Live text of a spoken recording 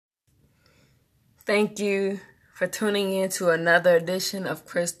Thank you for tuning in to another edition of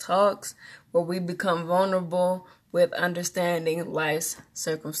Chris Talks, where we become vulnerable with understanding life's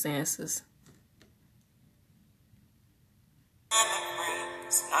circumstances.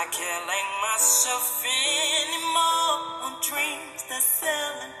 I can't lay myself anymore on dreams that's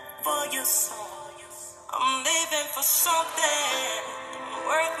selling for your soul. I'm living for something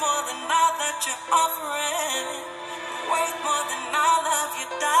worth more than all that you're offering, worth more than all of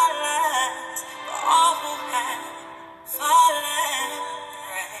your dollars for all who have fallen.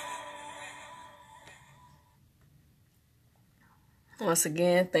 Once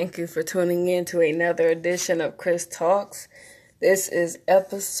again, thank you for tuning in to another edition of Chris Talks. This is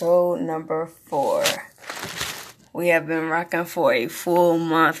episode number 4. We have been rocking for a full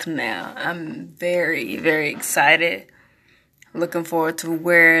month now. I'm very, very excited. Looking forward to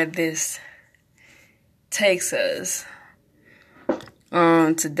where this takes us.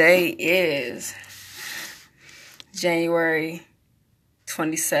 Today is January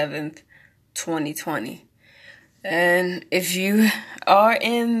 27th, 2020. And if you are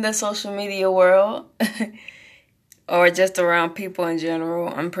in the social media world or just around people in general,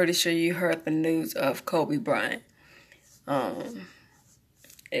 I'm pretty sure you heard the news of Kobe Bryant.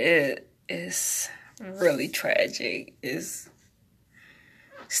 It is really tragic. It's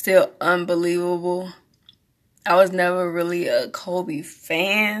still unbelievable. I was never really a Kobe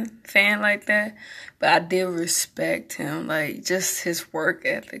fan like that, but I did respect him, like just his work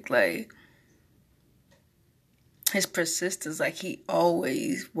ethic, like his persistence. Like he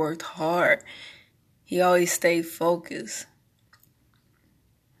always worked hard. He always stayed focused.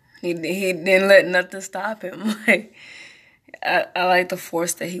 He didn't let nothing stop him. Like I like the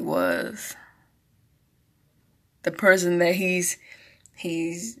force that he was. The person that he's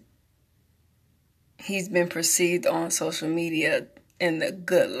been perceived on social media in the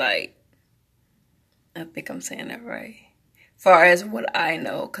good light. I think I'm saying that right. Far as what I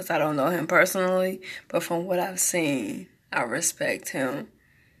know, because I don't know him personally, but from what I've seen, I respect him.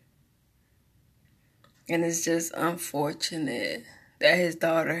 And it's just unfortunate that his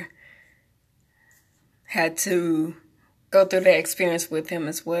daughter had to go through that experience with him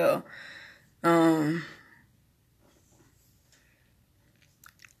as well. I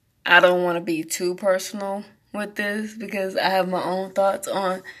don't want to be too personal with this because I have my own thoughts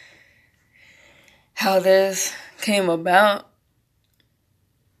on how this came about.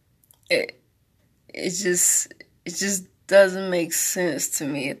 It just doesn't make sense to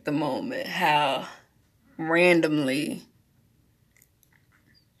me at the moment how randomly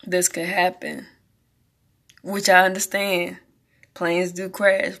this could happen, which I understand. Planes do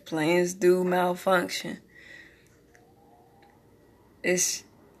crash, planes do malfunction. It's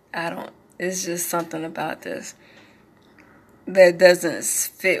just something about this that doesn't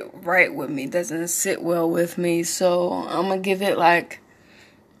fit right with me, doesn't sit well with me. So I'm gonna give it like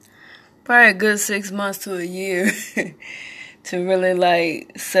probably a good 6 months to a year to really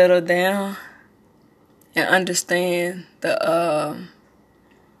like settle down and understand the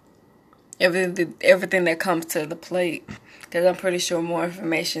everything that comes to the plate, because I'm pretty sure more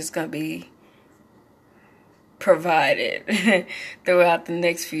information is gonna be provided throughout the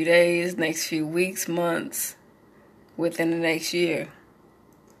next few days, next few weeks, months, within the next year.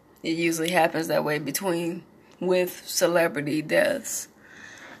 It usually happens that way with celebrity deaths.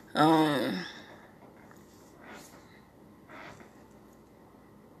 I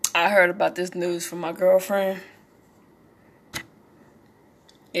heard about this news from my girlfriend.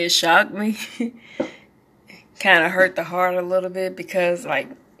 It shocked me. Kind of hurt the heart a little bit because like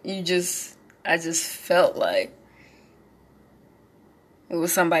I just felt like it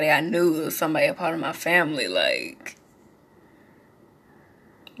was somebody I knew, it was somebody a part of my family. Like,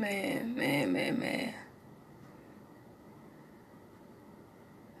 man.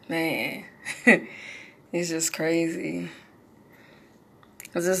 It's just crazy.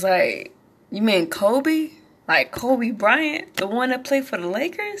 It's just like, you mean Kobe? Like Kobe Bryant, the one that played for the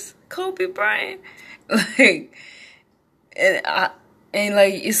Lakers? Kobe Bryant? Like, and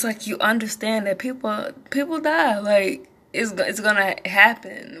like, it's like you understand that people die. Like, it's gonna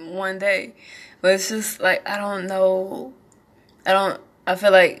happen one day. But it's just like, I don't know. I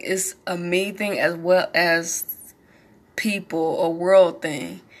feel like it's a me thing as well as people, a world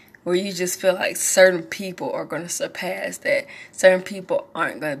thing, where you just feel like certain people are going to surpass that. Certain people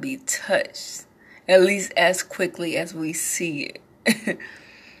aren't going to be touched, at least as quickly as we see it.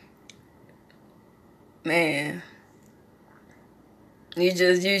 Man, you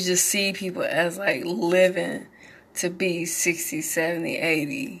just see people as like living to be 60, 70,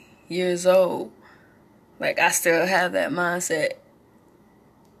 80 years old. Like, I still have that mindset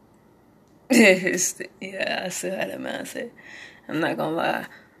Yeah, I still had that mindset. I'm not gonna lie.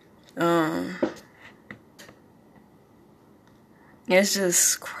 It's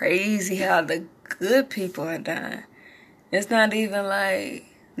just crazy how the good people are dying. It's not even like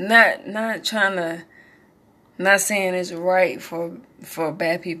not trying to, not saying it's right for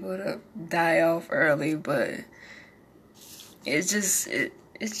bad people to die off early, but it just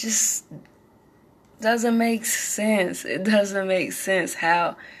doesn't make sense. It doesn't make sense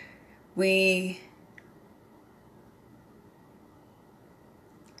how we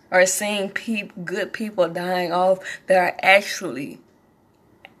are seeing good people dying off that are actually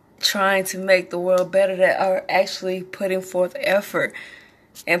trying to make the world better, that are actually putting forth effort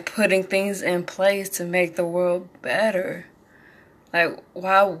and putting things in place to make the world better. Like,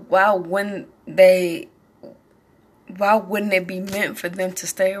 why wouldn't it be meant for them to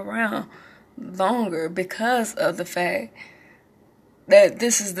stay around longer? Because of the fact that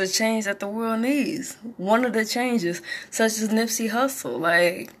this is the change that the world needs. One of the changes, such as Nipsey Hussle.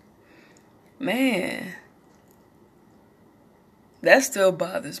 Like, man, that still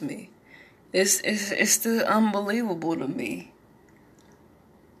bothers me. It's still unbelievable to me.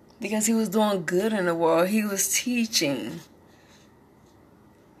 Because he was doing good in the world. He was teaching.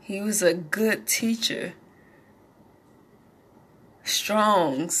 He was a good teacher.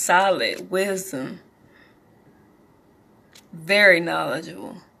 Strong, solid, wisdom. Very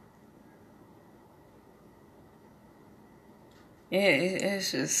knowledgeable.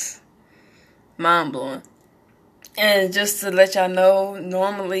 It's just mind-blowing. And just to let y'all know,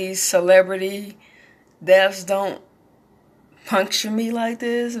 normally celebrity deaths don't puncture me like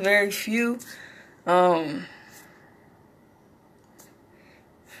this. Very few. Nipsey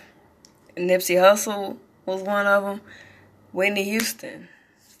Hussle was one of them. Whitney Houston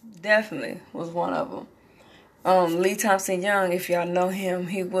definitely was one of them. Lee Thompson Young, if y'all know him,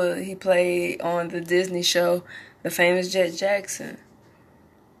 he played on the Disney show The Famous Jet Jackson.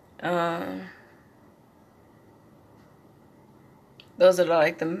 Those are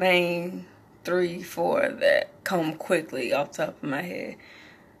like the main 3, 4 that come quickly off the top of my head.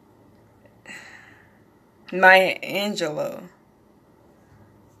 Maya Angelou.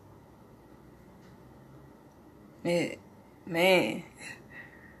 Man,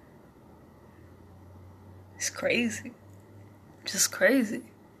 it's crazy. Just crazy.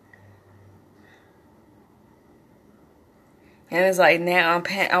 And it's like now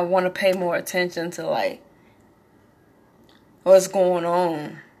I want to pay more attention to like what's going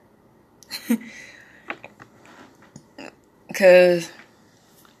on. Because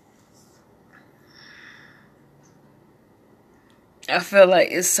I feel like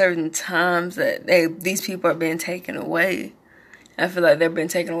it's certain times that these people are being taken away. I feel like they've been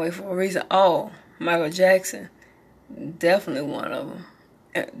taken away for a reason. Oh, Michael Jackson. Definitely one of them.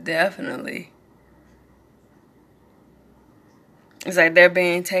 Definitely. It's like they're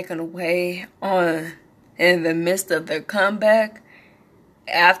being taken away in the midst of their comeback,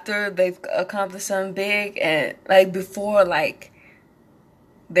 after they've accomplished something big, and like before like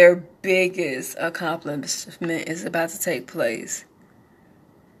their biggest accomplishment is about to take place.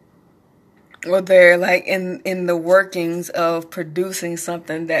 Or they're like in the workings of producing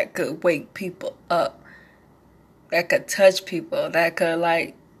something that could wake people up, that could touch people, that could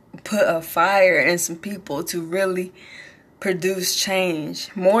like put a fire in some people to really produce change,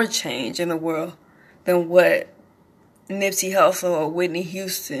 more change in the world than what Nipsey Hussle or Whitney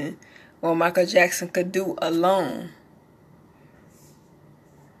Houston or Michael Jackson could do alone.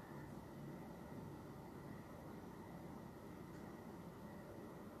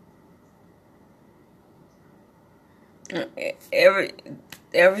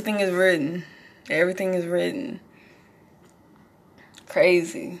 Everything is written. Everything is written.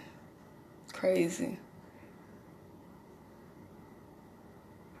 Crazy. Crazy.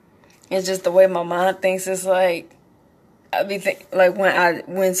 It's just the way my mind thinks. It's like like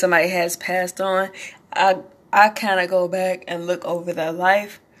when somebody has passed on, I kind of go back and look over their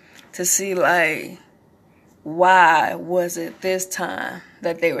life to see like why was it this time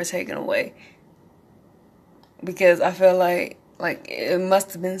that they were taken away. Because I feel like it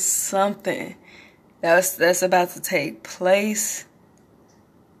must have been something that's about to take place.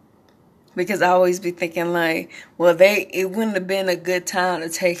 Because I always be thinking like, well, it wouldn't have been a good time to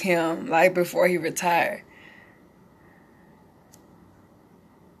take him like before he retired.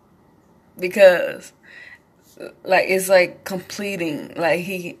 Because like it's like completing, like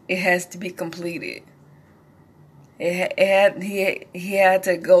it has to be completed. He had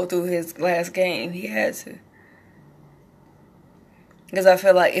to go through his last game. He had to. Because I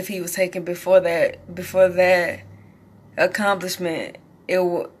feel like if he was taken before that accomplishment,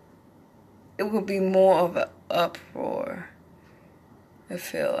 it would be more of an uproar, I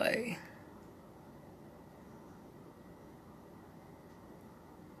feel like.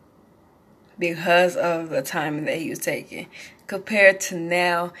 Because of the time that he was taking. Compared to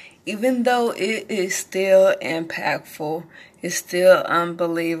now, even though it is still impactful, it's still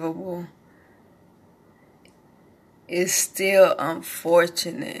unbelievable, it's still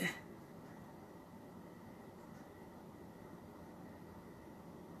unfortunate.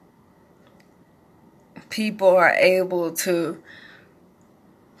 People are able to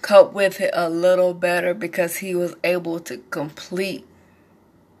cope with it a little better because he was able to complete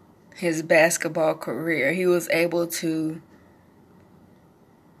his basketball career. He was able to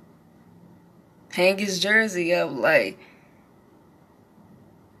hang his jersey up like,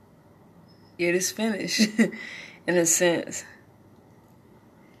 it is finished, in a sense.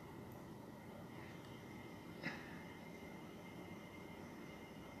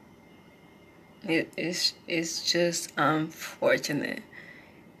 It's just unfortunate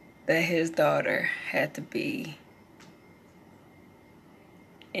that his daughter had to be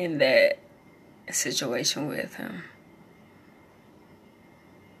in that situation with him.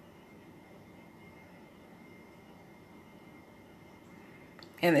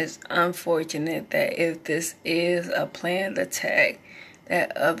 And it's unfortunate that if this is a planned attack,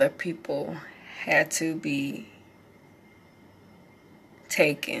 that other people had to be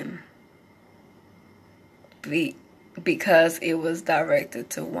taken because it was directed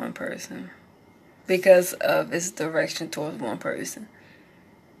to one person. Because of its direction towards one person.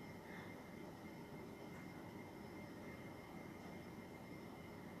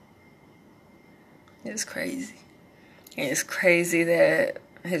 It's crazy. And it's crazy that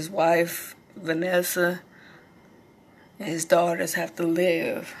his wife, Vanessa, and his daughters have to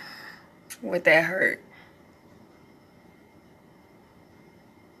live with that hurt.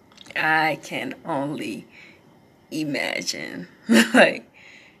 I can only imagine. Like,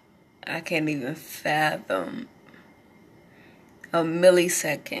 I can't even fathom a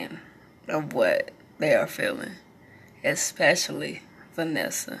millisecond of what they are feeling. Especially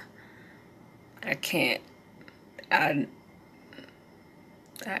Vanessa. I can't. I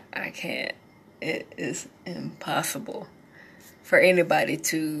can't. It is impossible for anybody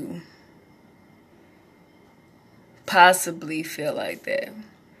to possibly feel like that.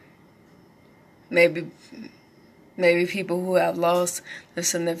 Maybe people who have lost their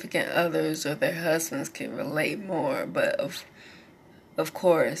significant others or their husbands can relate more, but of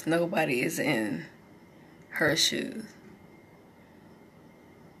course, nobody is in her shoes.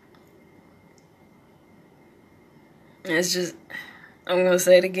 It's just, I'm going to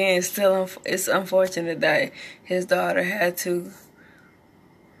say it again, it's unfortunate that his daughter had to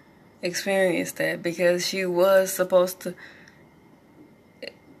experience that because she was supposed to,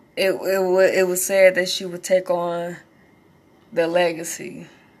 it was said that she would take on the legacy.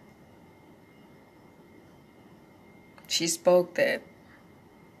 She spoke that.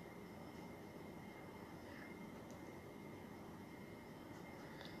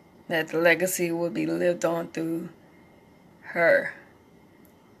 That the legacy would be lived on through her.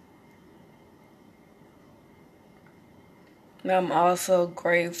 And I'm also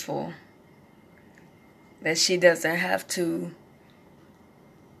grateful that she doesn't have to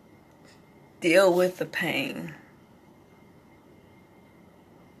deal with the pain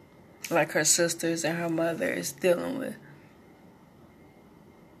like her sisters and her mother is dealing with.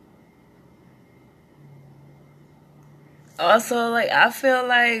 Also, like, I feel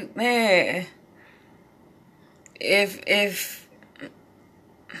like, man, if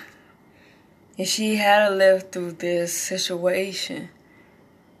she had to live through this situation,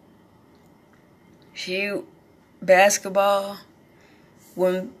 basketball,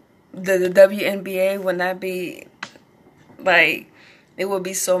 when the WNBA would not be, like, it would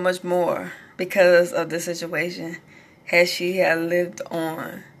be so much more because of the situation had she had lived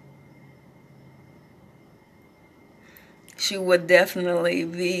on. She would definitely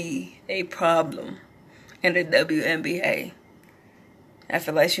be a problem in the WNBA. I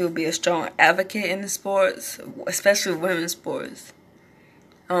feel like she would be a strong advocate in the sports, especially women's sports.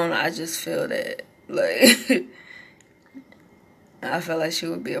 I don't know, I just feel that, like, I feel like she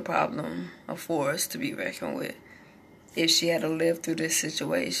would be a problem, a force to be reckoned with if she had to live through this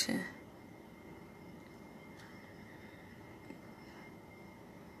situation.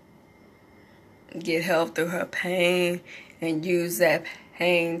 Get help through her pain and use that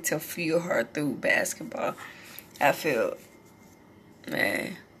pain to fuel her through basketball. I feel,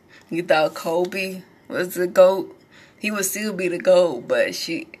 man, you thought Kobe was the GOAT? He would still be the GOAT, but I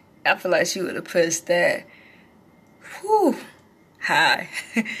feel like she would have pushed that high.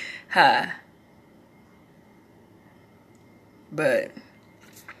 High. But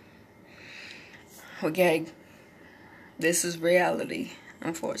okay, this is reality,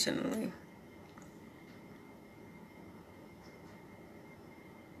 unfortunately.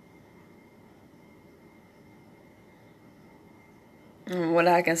 And what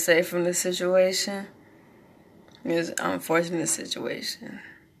I can say from the situation is an unfortunate situation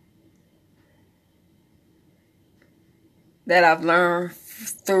that I've learned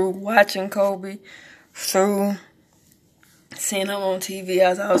through watching Kobe, through seeing him on TV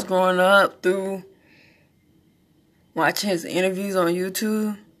as I was growing up, through watching his interviews on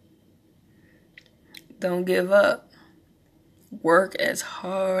YouTube. Don't give up. Work as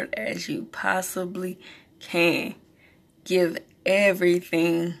hard as you possibly can. Give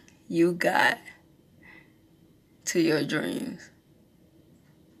everything you got to your dreams.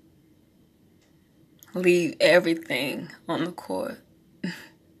 Leave everything on the court.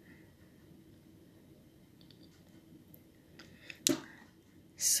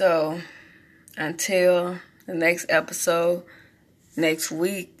 So, until the next episode next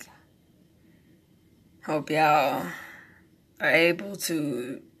week, hope y'all are able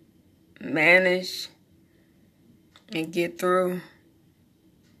to manage and get through,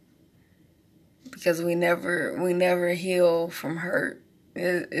 because we never heal from hurt.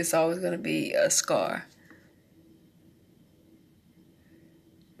 It's always going to be a scar.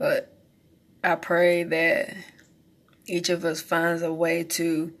 But I pray that each of us finds a way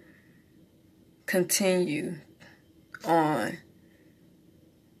to continue on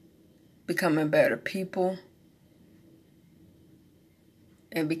becoming better people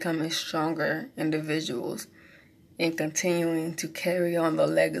and becoming stronger individuals, and continuing to carry on the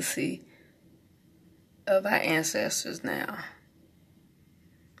legacy of our ancestors now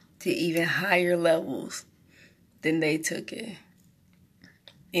to even higher levels than they took it.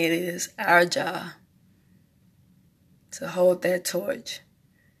 It is our job to hold that torch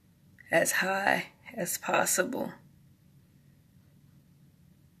as high as possible.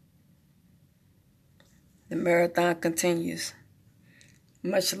 The marathon continues.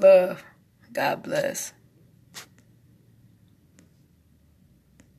 Much love. God bless.